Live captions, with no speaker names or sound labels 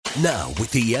Now, with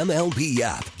the MLB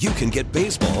app, you can get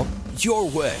baseball your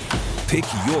way. Pick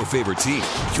your favorite team,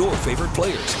 your favorite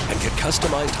players, and get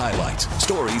customized highlights,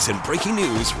 stories, and breaking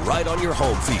news right on your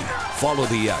home feed. Follow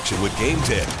the action with Game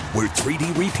 10, where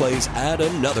 3D replays add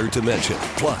another dimension.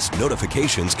 Plus,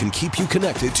 notifications can keep you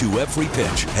connected to every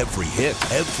pitch, every hit,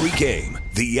 every game.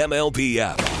 The MLB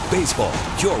app. Baseball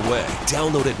your way.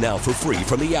 Download it now for free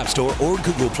from the App Store or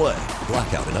Google Play.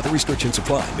 Blackout and other restrictions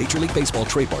apply. Major League Baseball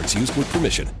trademarks used with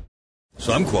permission.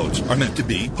 Some quotes are meant to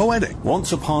be poetic.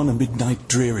 Once upon a midnight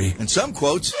dreary. And some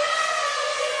quotes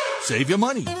save you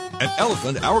money. At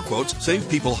Elephant, our quotes save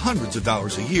people hundreds of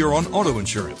dollars a year on auto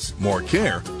insurance. More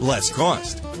care, less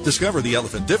cost. Discover the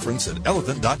Elephant difference at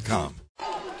elephant.com.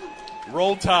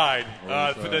 Roll Tide.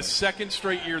 For the second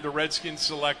straight year, the Redskins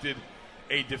selected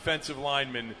a defensive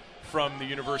lineman from the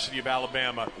University of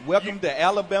Alabama. Welcome to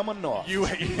Alabama North.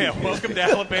 Welcome to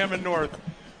Alabama North.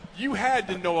 You had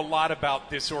to know a lot about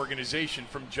this organization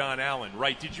from John Allen,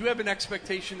 right? Did you have an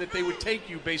expectation that they would take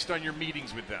you based on your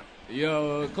meetings with them?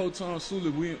 Yeah, Coach Tom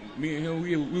Sula, me and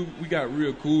him, we got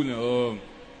real cool. And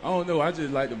I don't know, I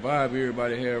just like the vibe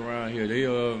everybody had around here.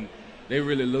 They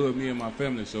really love me and my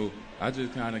family, so I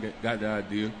just kind of got the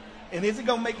idea. And is it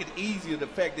going to make it easier, the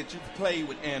fact that you played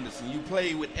with Anderson, you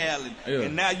played with Allen,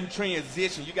 and now you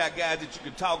transition, you got guys that you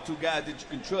can talk to, guys that you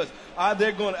can trust. Are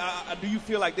they going to, do you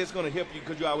feel like that's going to help you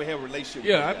because you always have a relationship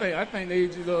with them? I think they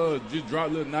just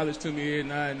drop a little knowledge to me every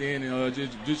now and then and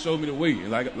just show me the way.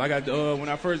 Like when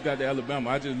I first got to Alabama,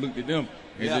 I just looked at them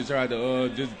and just tried to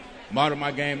just model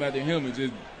my game after him and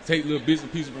just take little bits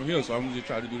and pieces from him, so I'm going to just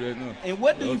try to do that now. And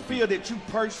what do you feel that you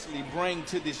personally bring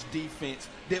to this defense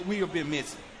that we have been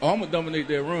missing? Oh, I'm going to dominate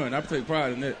that run. I take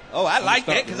pride in that. Oh, I like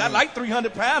that because I like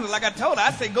 300 pounders. Like I told her,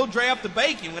 I say go draft the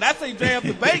bacon. When I say draft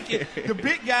the bacon, the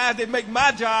big guys that make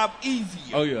my job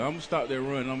easier. Oh, yeah, I'm going to stop that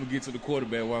run, and I'm going to get to the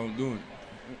quarterback while I'm doing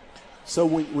it. So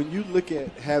when you look at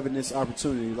having this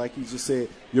opportunity, like you just said,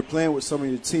 you're playing with some of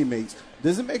your teammates,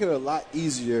 does it make it a lot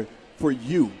easier for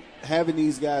you? Having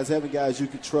guys you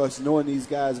can trust, knowing these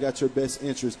guys got your best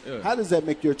interest, how does that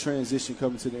make your transition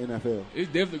coming to the NFL? It's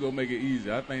definitely going to make it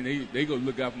easy. I think they going to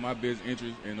look out for my best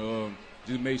interest and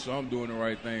just make sure I'm doing the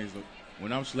right things. So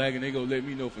when I'm slacking, they going to let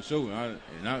me know for sure,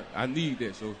 and I need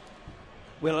that. So.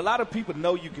 Well, a lot of people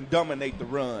know you can dominate the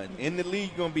run. In the league,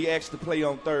 you're going to be asked to play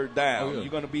on third down. Oh, yeah. You're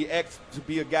going to be asked to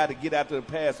be a guy to get after the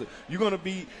passer. You're going to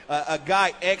be a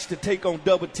guy asked to take on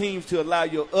double teams to allow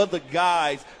your other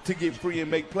guys to get free and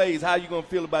make plays. How are you going to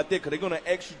feel about that? Because they're going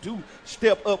to ask you to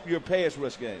step up your pass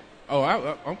rush game. Oh,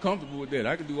 I'm comfortable with that.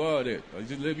 I can do all that.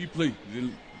 Just let me play.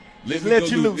 Just let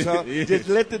you loose, huh? Yeah. Just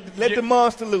let the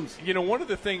monster loose. You know, one of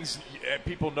the things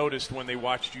people noticed when they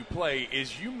watched you play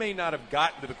is you may not have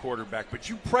gotten to the quarterback, but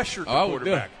you pressured the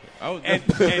quarterback. And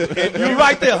you're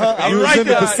right there, huh? You're right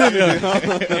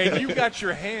there. And you got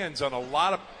your hands on a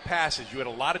lot of passes. You had a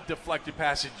lot of deflected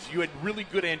passes. You had really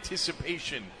good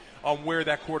anticipation on where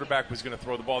that quarterback was going to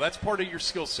throw the ball. That's part of your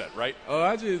skill set, right?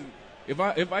 If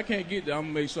I can't get there, I'm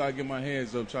going to make sure I get my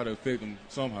hands up, try to affect them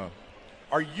somehow.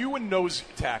 Are you a nose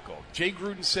tackle? Jay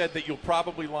Gruden said that you'll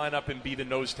probably line up and be the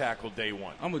nose tackle day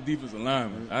one. I'm a defensive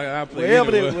lineman. I play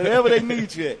wherever they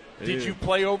need you at. Did you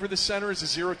play over the center as a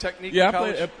zero technique in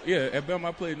college? At Bama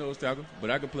I played nose tackle, but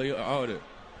I could play all that.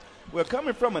 Well,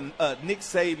 coming from a Nick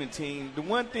Saban team, the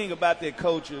one thing about that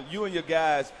culture, you and your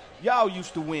guys, y'all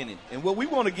used to winning. And what we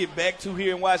want to get back to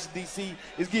here in Washington, D.C.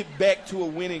 is get back to a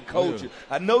winning culture.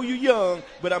 Yeah. I know you're young,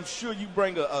 but I'm sure you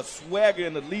bring a swagger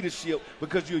and a leadership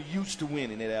because you're used to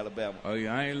winning at Alabama. Oh,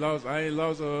 yeah, I ain't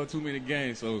lost too many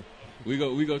games, so we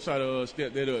go try to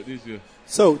step that up this year.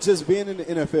 So just being in the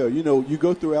NFL, you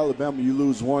go through Alabama, you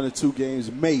lose 1 or 2 games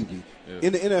maybe. Yeah.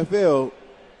 In the NFL,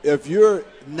 if you're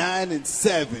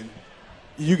 9-7,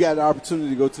 you got an opportunity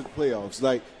to go to the playoffs.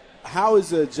 Like, how is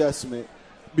the adjustment?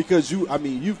 Because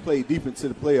you've played deep into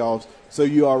the playoffs, so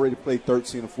you already played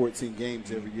 13 or 14 games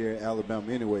every year in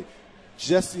Alabama anyway.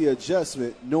 Just the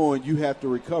adjustment, knowing you have to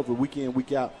recover week in,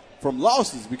 week out from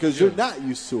losses because you're not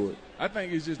used to it. I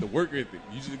think it's just the work ethic.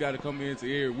 You just got to come into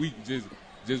every week just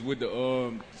with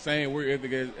the same work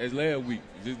ethic as last week.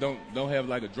 Just don't have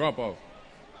like a drop off.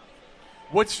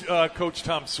 What's Coach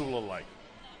Tom Sula like?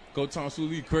 Coach Tom Sula,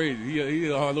 he crazy.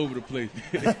 He all over the place.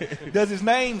 Does his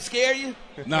name scare you?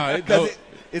 Nah,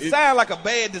 it sounds like a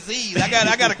bad disease. I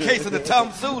got a case of the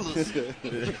Tom Sulas.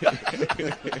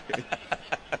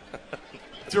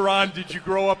 Da'Ron, did you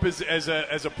grow up as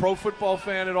a pro football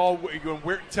fan at all?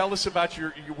 Tell us about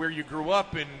where you grew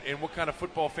up and what kind of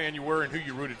football fan you were and who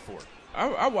you rooted for.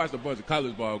 I watched a bunch of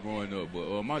college ball growing up,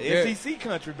 but my dad, SEC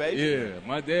country, baby. Yeah,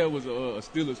 my dad was a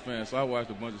Steelers fan, so I watched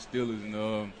a bunch of Steelers,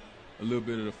 and a little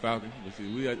bit of the Falcons. But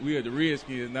see, we had the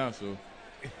Redskins now, so.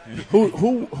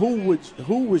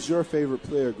 Who was your favorite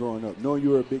player growing up? Knowing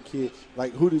you were a big kid,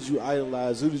 like who did you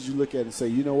idolize? Who did you look at and say,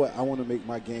 you know what, I want to make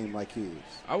my game like his?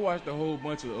 I watched a whole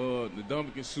bunch of the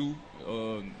Dominican Sue,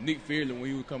 Nick Fairley when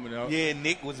he was coming out. Yeah,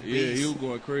 Nick was a beast. Yeah, he was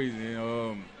going crazy.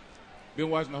 And been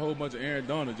watching a whole bunch of Aaron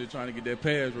Donald just trying to get that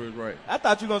pass rush right. I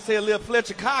thought you were going to say a little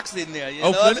Fletcher Cox in there.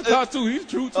 Fletcher Cox, too. He's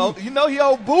true, too. Oh, he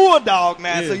old Bulldog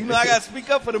now, so I got to speak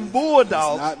up for them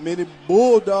Bulldogs. There's not many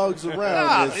Bulldogs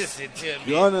around. Listen to me.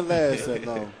 You're going to last that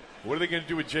long. What are they going to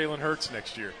do with Jalen Hurts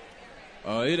next year?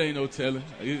 It ain't no telling.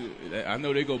 I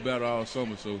know they go battle all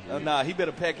summer, so. He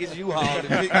better pack his U-Haul. He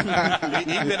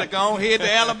better go ahead to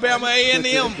Alabama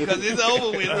A&M because it's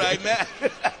over with right now.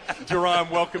 Da'Ron,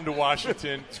 welcome to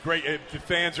Washington. It's great. The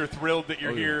fans are thrilled that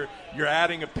you're here. You're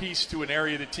adding a piece to an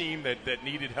area of the team that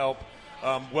needed help.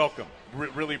 Welcome.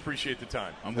 Really appreciate the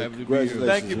time. I'm happy to be here.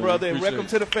 Thank you, brother, and welcome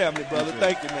to the family, brother.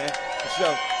 Thank you, man. For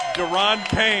sure. Da'Ron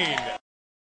Payne.